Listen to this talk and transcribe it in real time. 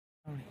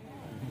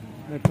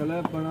मैं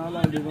क्लब बना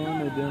ला दीवान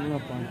में देना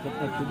पांच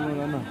पत्ता कितना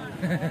रहना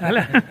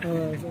हला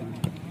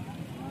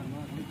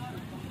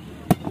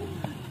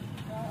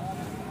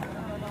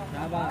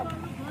शाबाश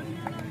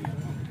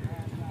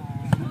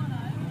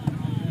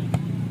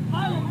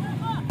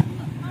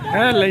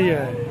है लई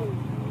है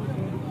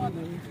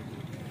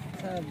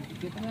सब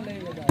कितना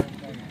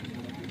लगेगा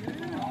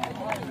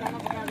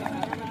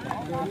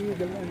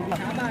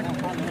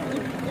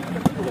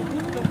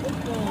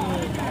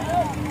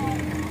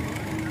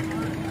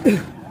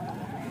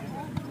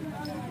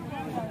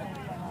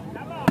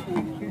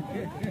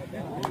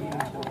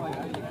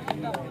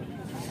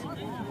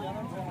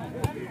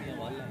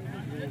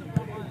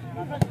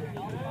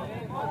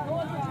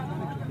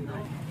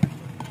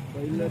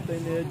पहले तो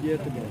इन्हें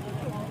जीत गए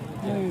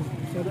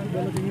सर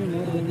गलत नहीं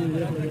मोड़ देनी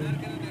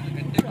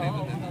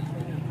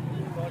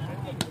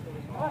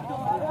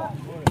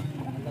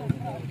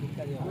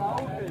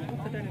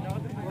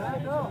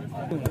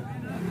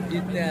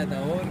जीतने आया था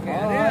और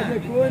क्या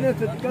कोई नहीं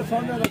सच्चा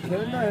सामने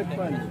खेलना है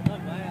पानी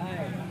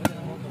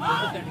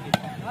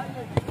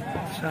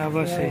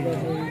शाबाश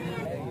सही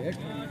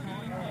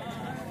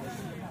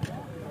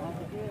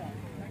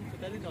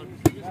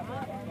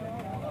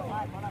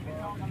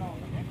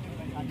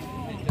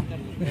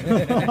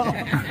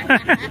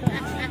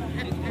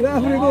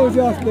रेफरी को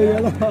उसे हंसते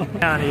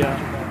यार यार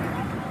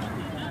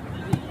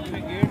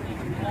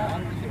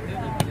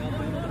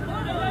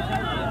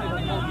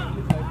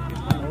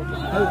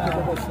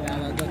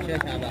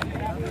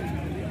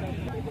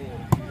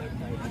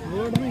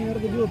रोड में यार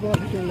जो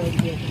बात चल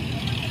रही है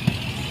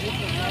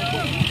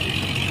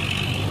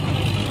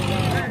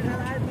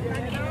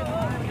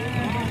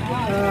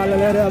ले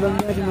ले रे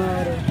बंदे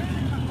मार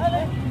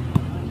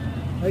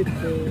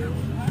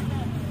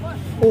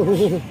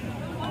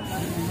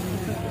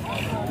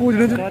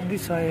पूछने कादी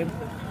साहब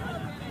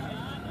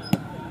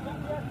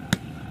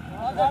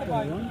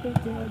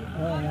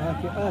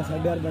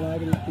साढ़े यार बना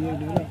के लिखती है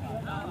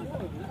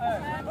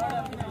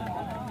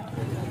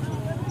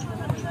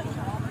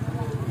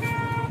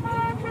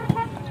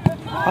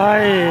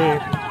हाय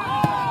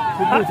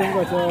कितने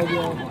चंगा चला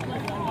गया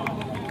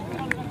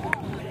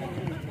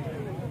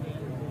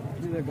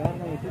ये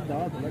गाना में सीधा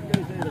हाथ लग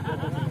गया सही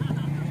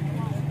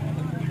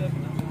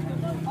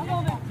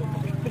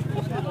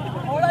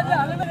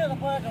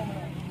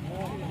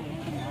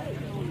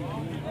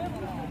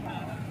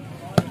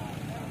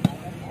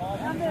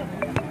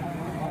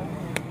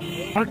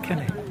क्या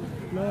नहीं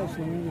ना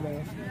सुनिए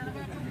बस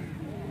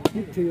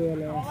कितने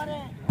वाला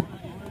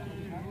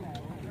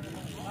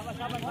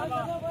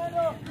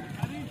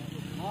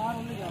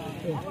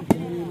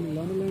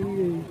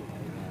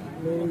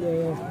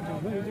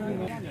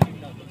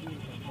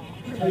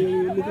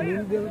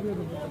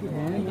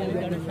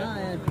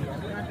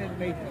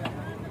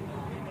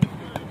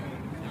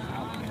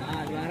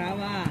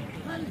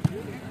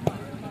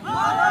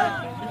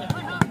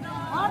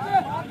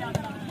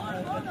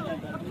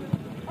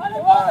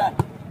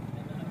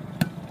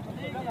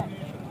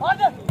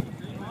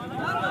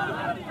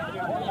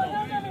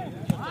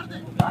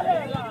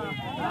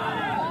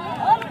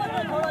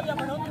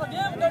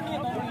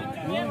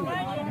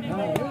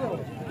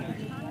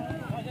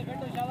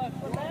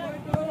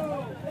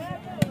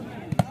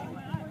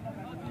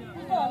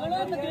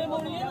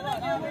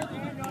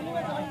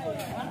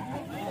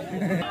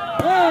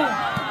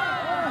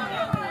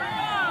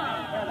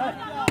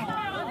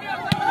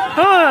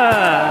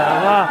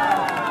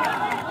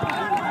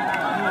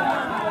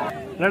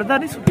लड़ता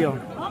नहीं सुटिया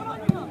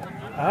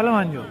हाल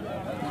मांझो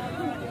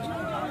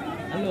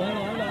हेलो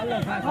हेलो हेलो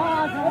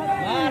हेलो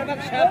मार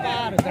बख्शा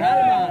पार घड़ाल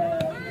मार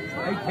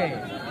ऐसे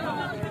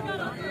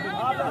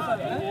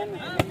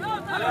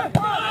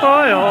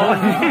ओए ओए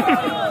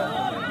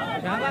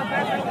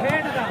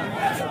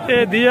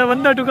ए दिया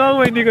बंदा टुका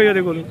हुआ ही नहीं कोई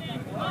देखो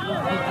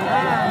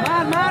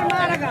मार मार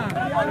मारेगा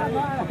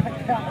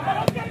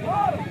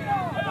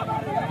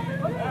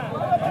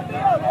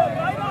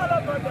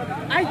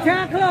ऐसे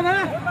आखलो ना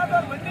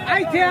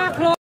ऐसे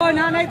आखलो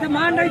ना नहीं तो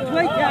मान नहीं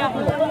छुई क्या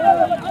आखलो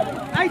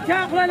ऐसे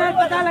आखलो ना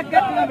पता लग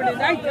गया तुम्हें बड़े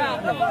ऐसे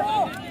आखलो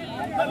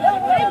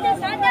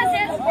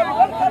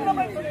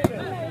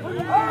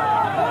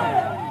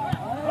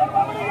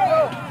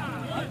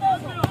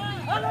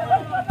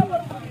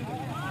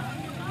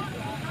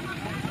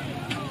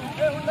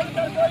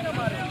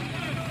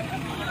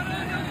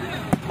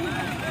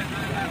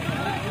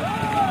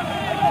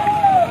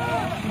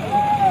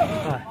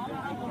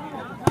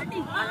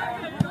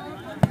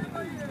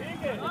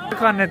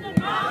खाने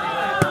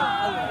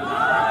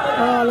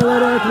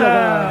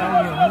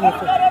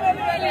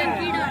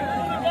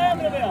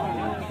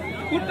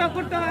कुट्टा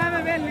कुट्टा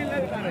है वेल नहीं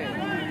लगता रे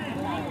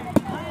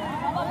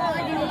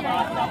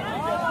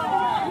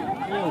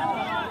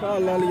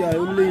काला लिया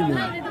उल्ली ने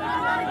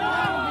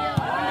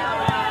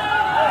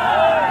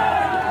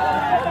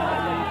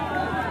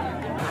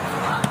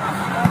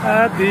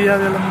आ दिया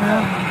दे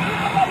लम्बे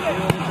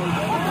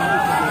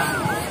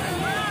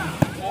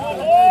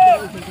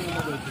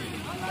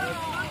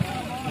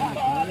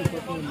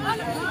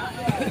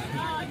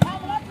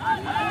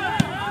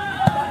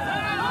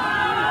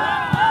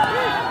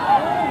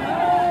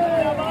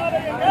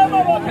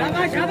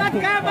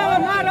क्या बाबा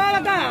मारो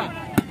लगा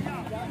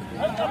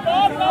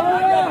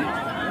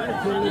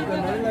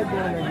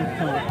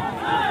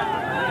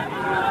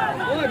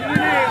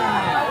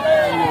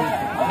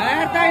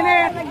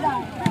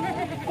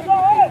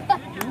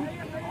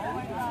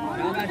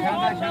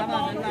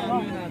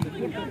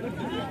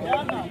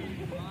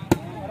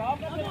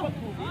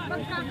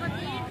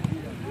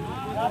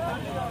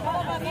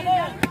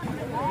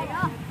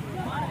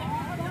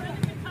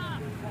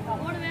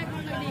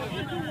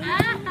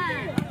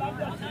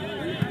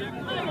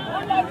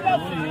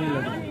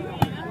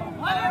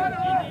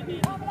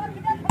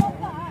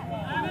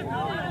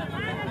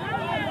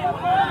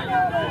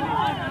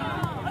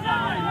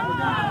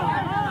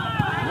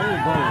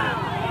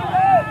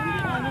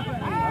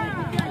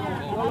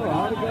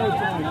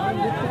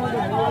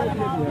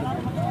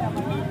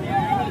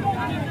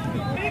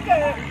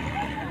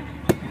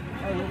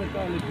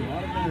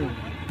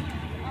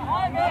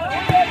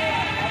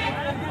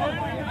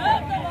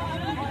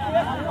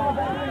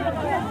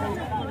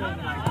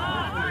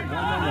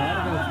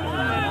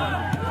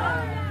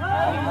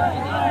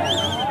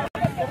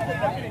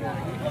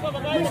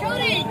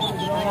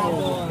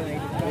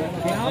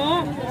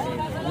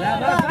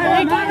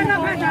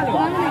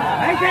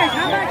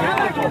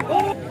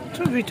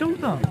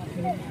Vichauta.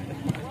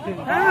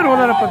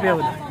 Roller up a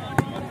bit.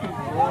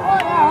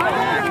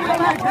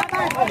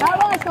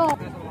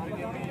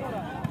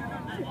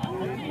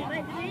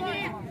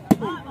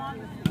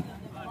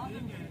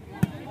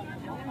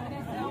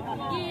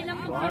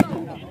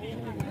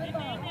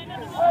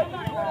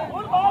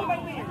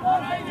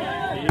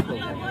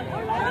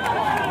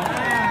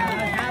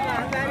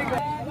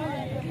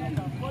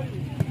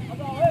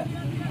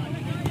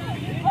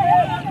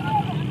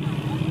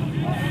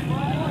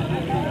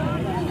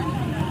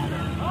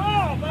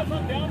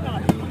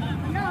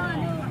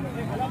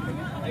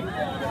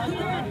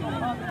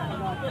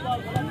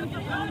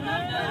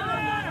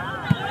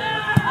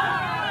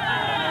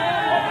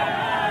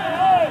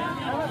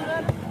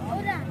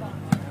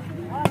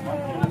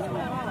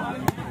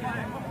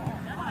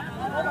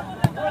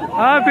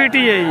 हाँ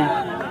पीटी है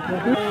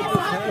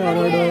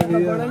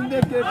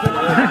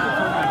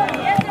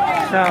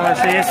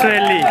शाबाश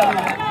इसराइली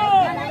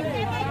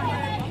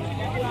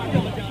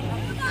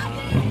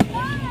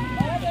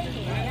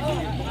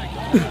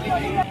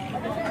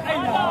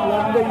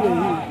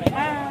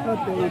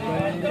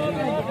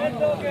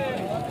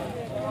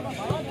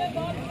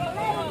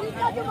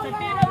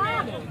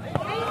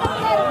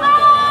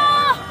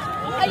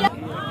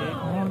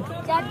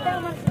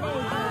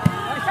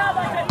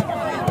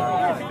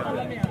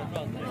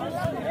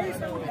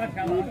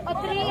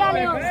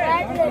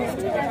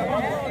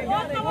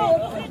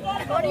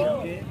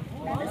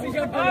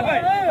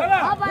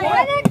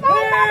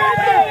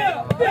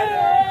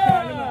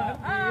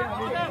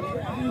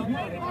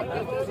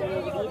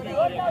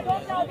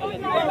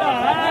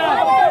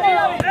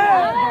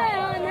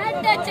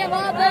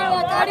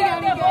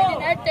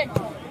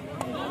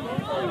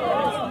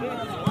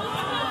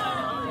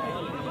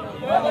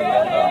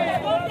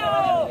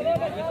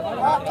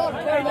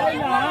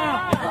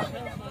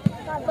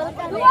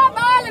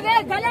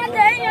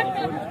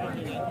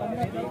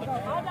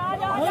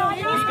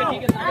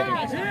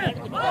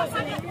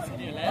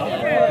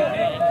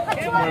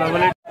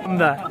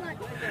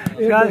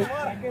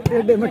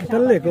एडे मत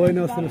टल्ले कोई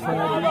ना उसने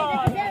सारा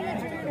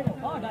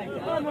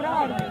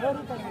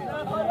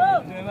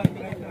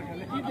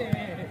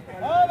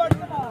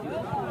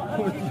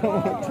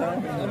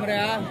हमरे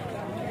यार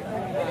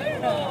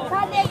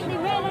सादिक ने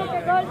मेरे पे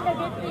गोल से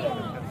देती है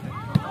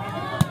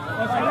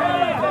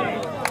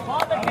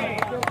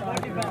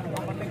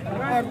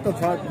और तो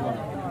फाट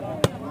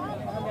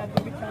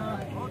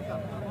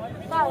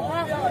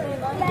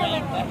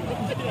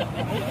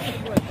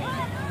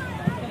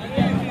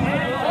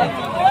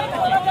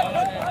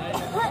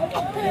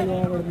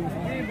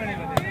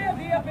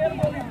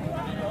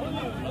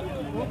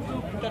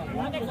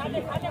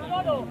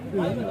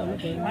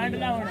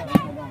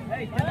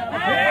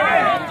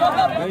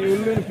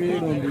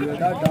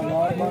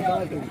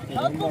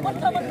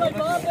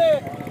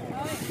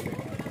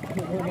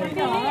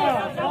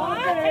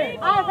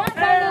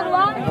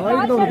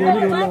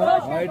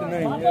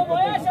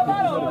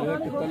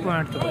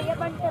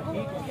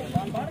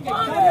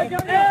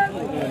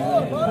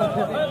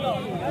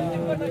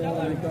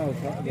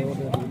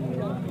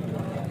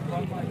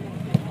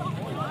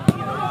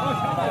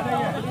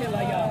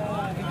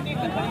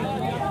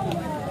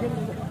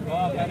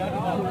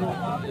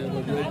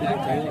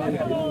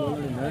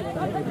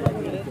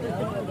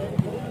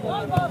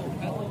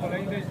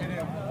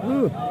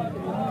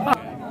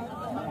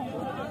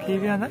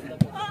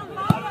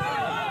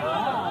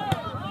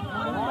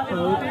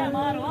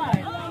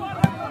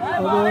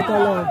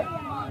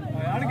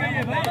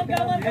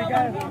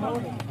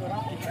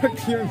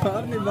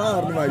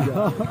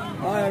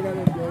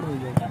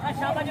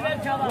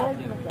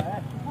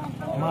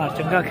मार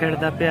चंगा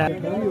खेलता पिया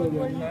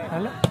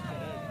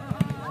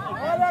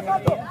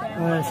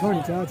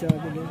सोनी चाह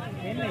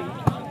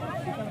चाह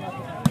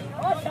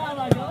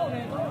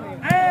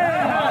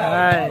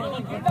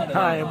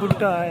हाँ ये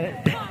बुट्टा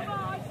है।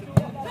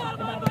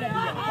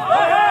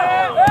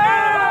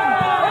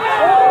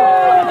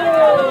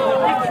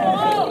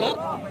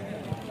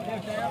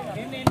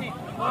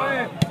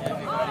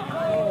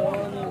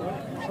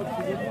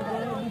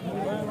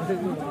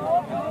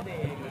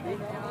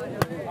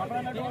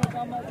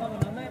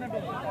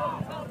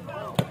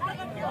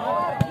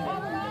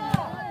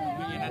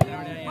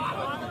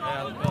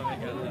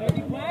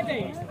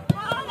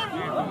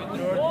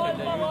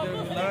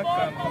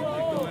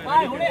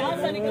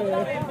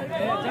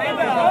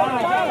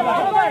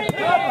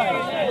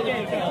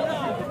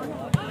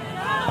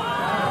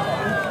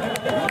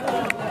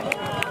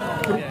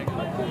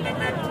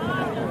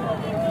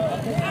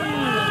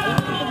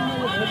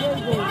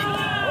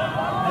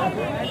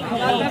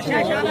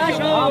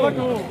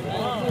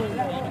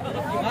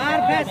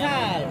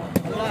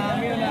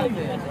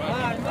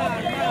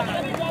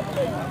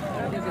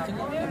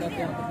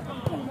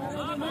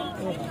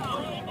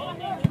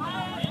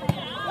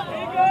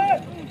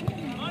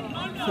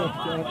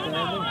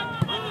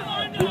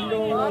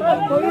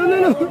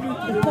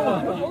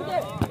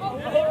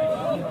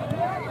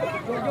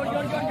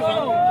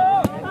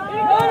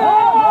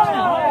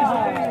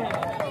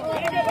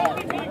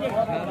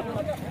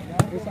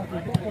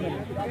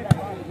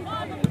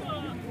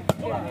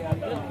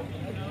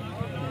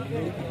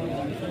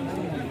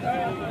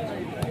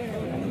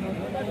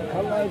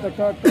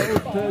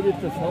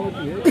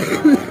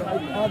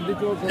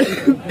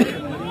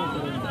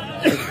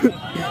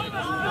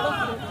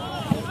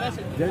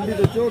 झंडी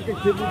तो चौक के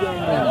खिची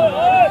जाऊंगा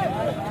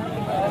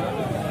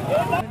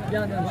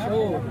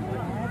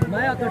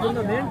मैं आता हूँ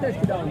मेन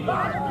टेस्ट डाउंगा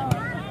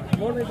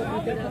मोड़ में तो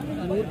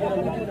अमीर पर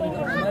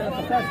मैं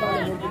 50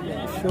 साल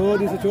शो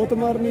दी से चौथ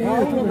मारनी है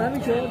मैं भी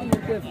शो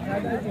के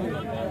फायदा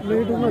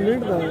नहीं तो मैं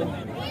लेट था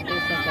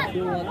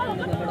क्यों आता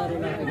है बड़ा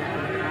रोना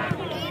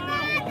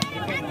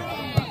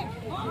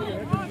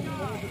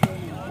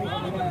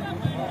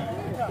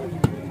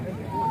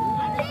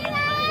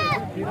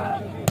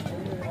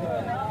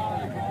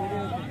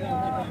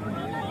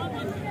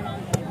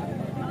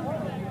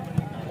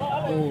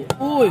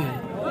Ui.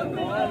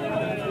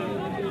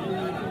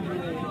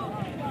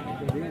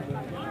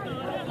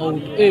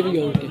 Out,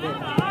 every out.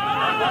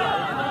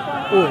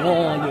 Oh,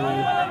 no,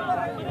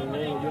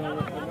 no.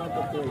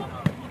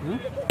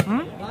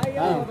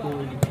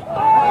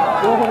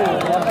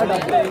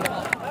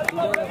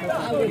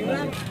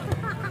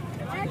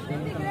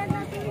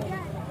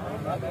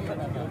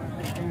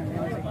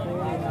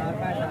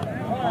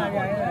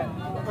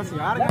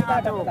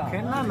 यार जो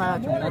खेलना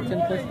मैच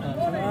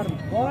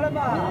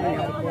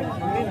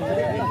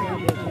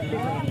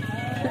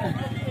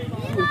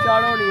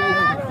उचाड़ो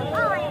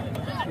नहीं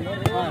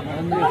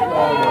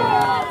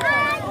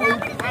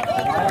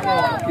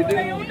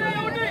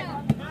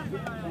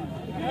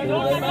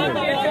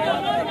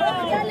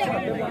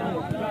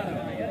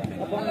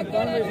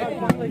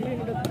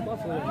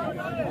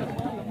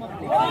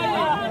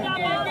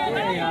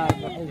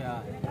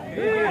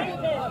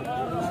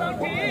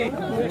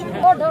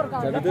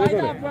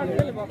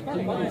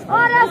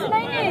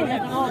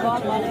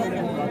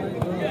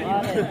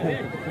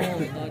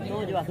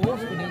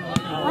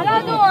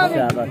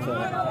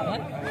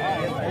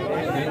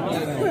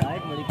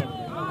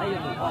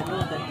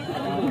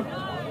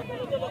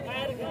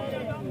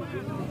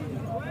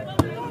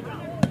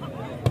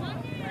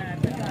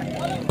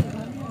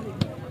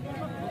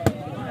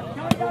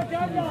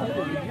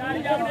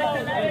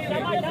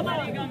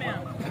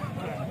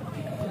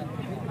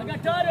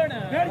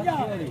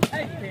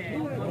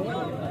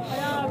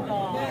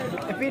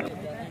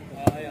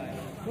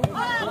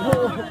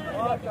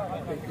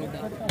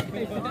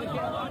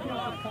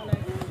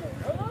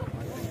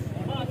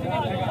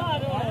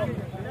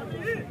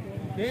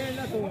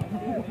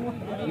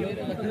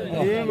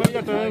ये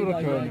बढ़िया टाइम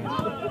रखा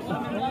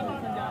है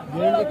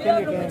गेम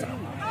के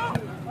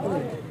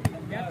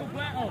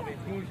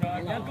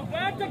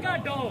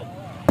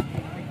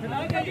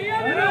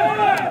लिए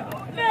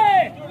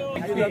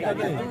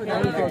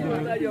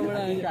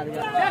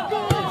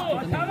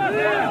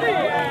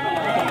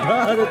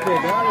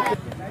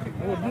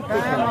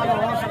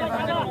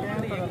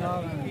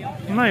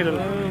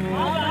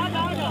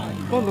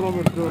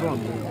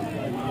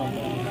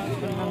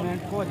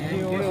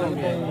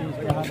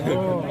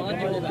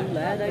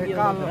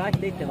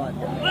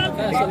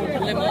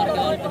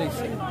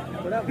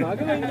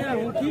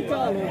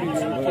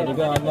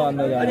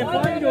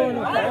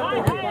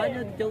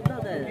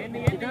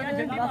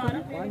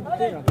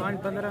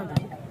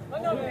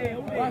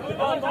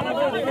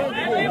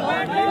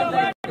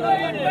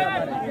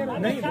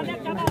नहीं 15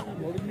 मिनट जो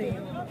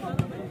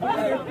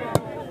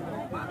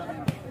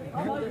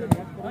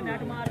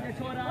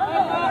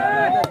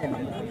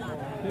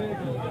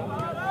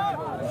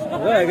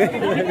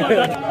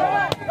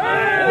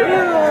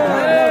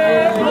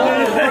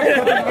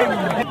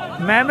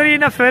मेमोरी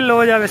ना फेल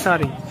हो जावे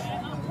सारी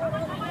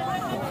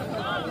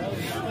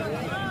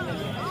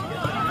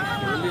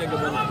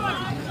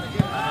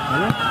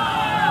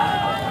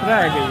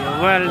रह गई।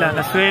 Well done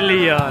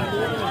Australia.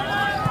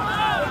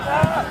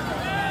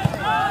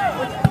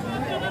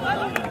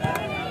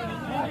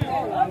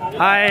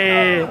 हाय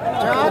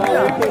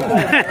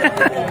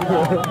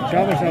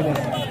शाबाश शाबाश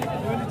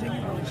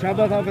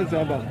शाबाश हाफिज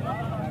शाबाश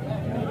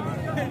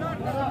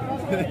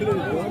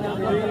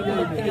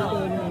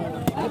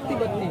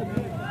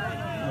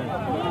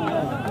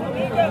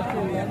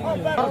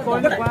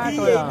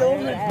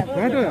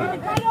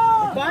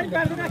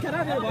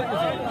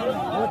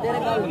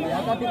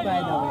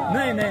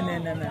नहीं नहीं नहीं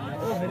नहीं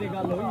वो मेरी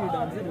गल हुई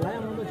डांस लाया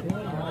मुंडो छोड़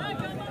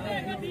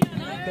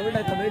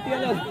थोड़ा कमेटी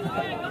वाला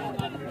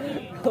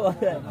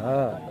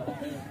हां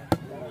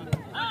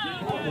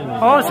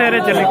ओ सेरे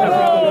चले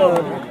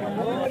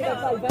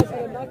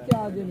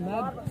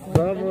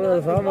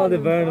सामा दे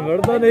बैंड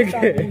वड़दा नहीं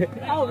के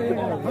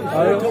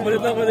आयो तो बड़े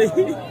ना बदई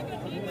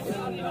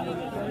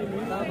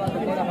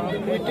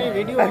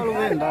वीडियो वालों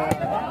में हंदा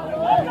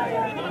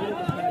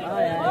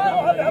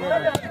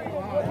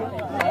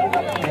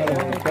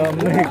काम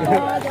नहीं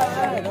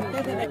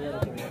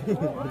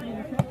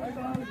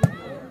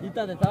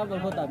जीता दे साहब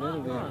होता दे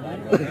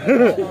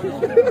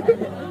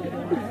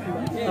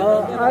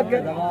आगे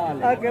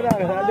आगे ना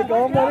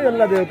कौन मारे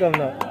अल्लाह देव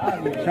करना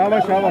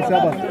शाबाश शाबाश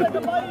शाबाश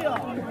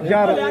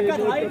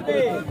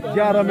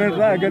 11 मिनट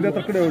रह गए थे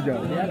तकड़े हो जा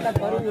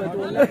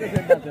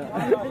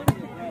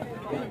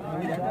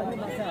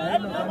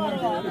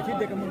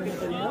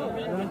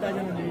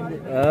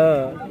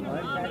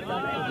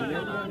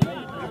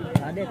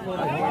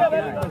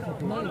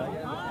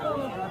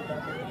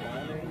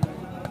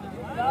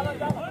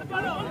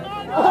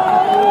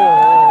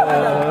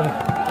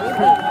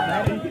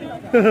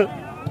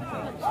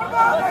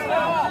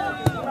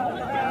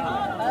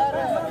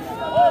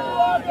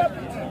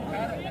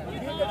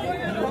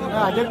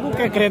जग्गू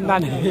के करेंदा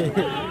नहीं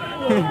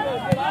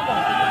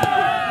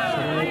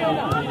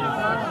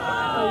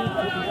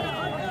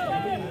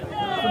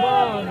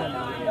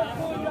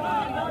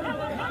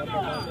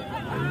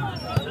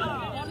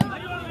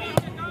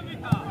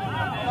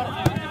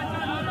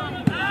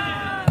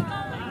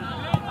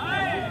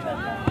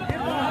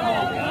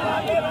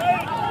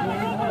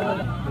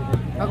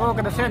अगो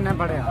के दसे न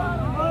पड़या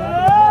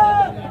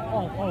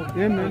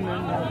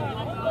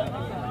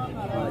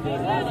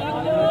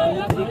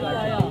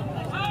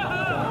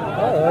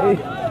हरी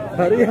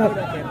हरिया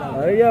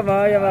हरिया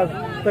भाई बस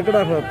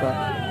तकड़ा होता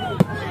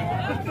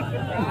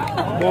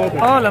बहुत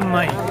ओ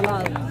लम्मा ही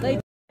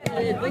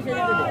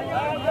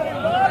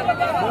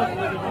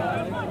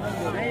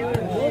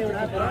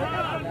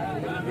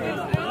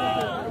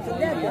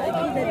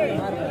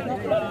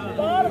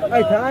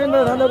आई थाई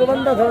में थाने को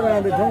बंदा छोड़ रहा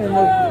है थाई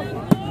में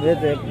ये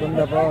तो एक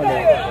बंदा पाव ले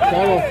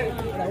चलो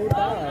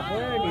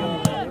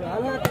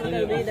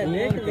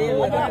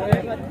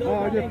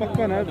हां ये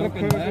पक्का ना ट्रक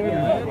में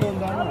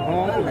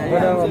हां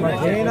बड़ा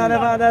मशीन वाले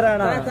बांधा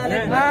रहना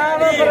हां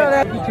वो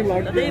पीछे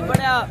लग गई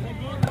बड़ा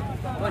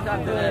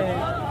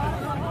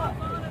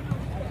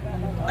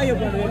आयो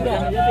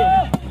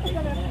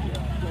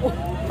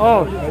ओ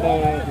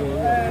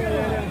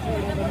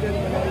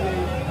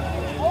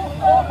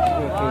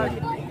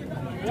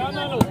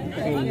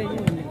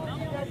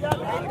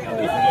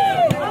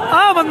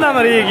आ बंदा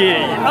मरेगी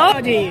आ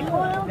जी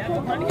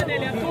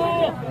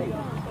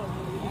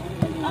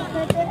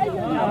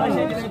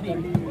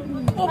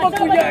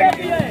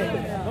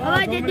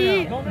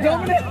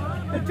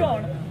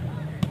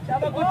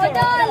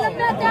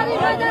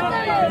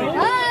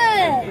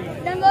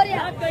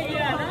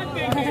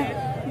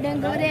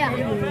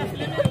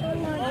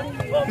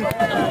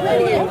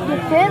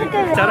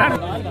चरण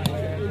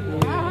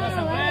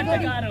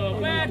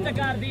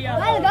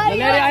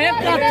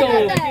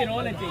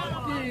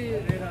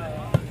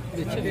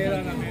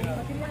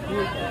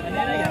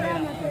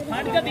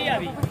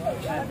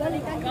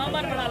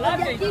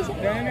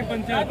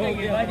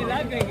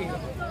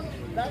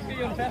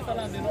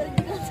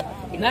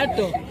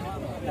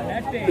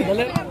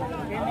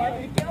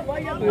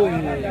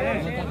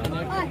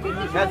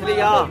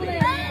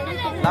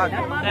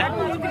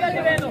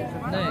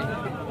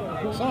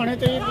सोने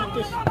तो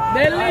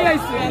दिल्ली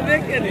ऐसे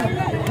देखे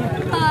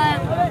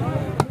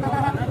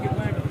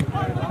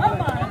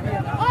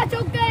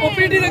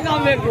पीटी का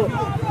काम देखो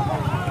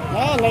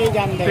ले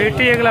जाने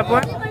पीटी अगला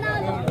पॉइंट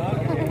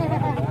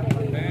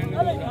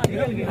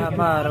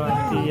हमार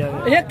बनती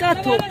है एक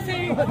हाथों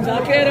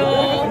जाके रो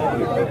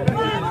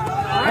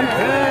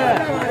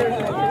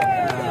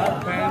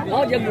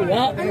आओ जग्गू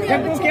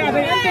क्या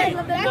है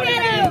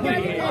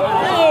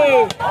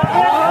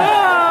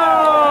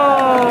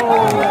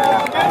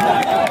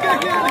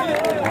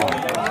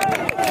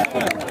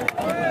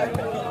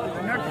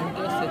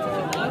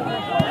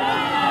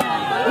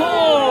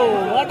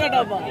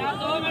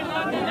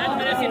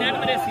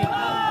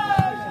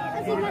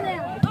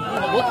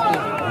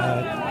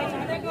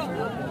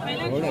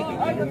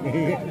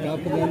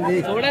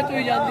थोड़ा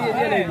तू जाती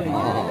है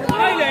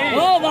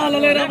ओ बाल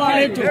ले रहा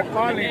बाहर तू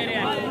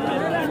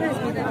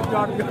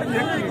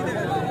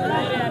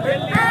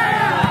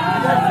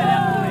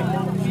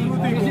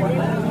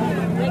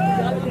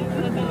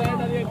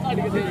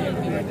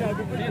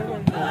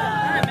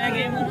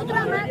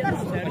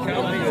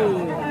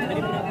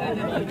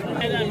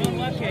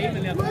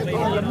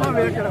लम्मा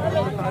वेट कर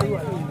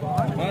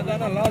राजा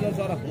ना ला जा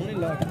सारा खून ही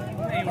ला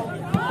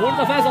खून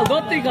तो फैसल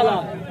दोती गला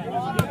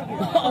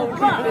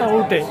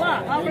उठे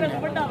आपने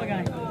बड़ा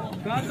लगाए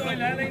का तो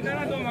ले लेंगे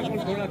ना तो मैं कुछ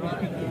थोड़ा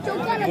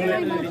चौका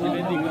लगाई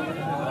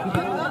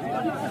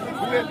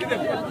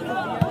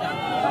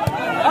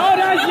और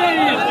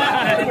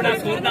अर्शद बड़ा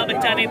सूरदा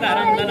बच्चा नहीं था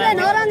रंग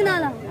नौरंग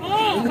नाला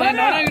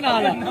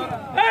नाला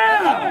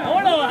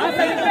ओड़ो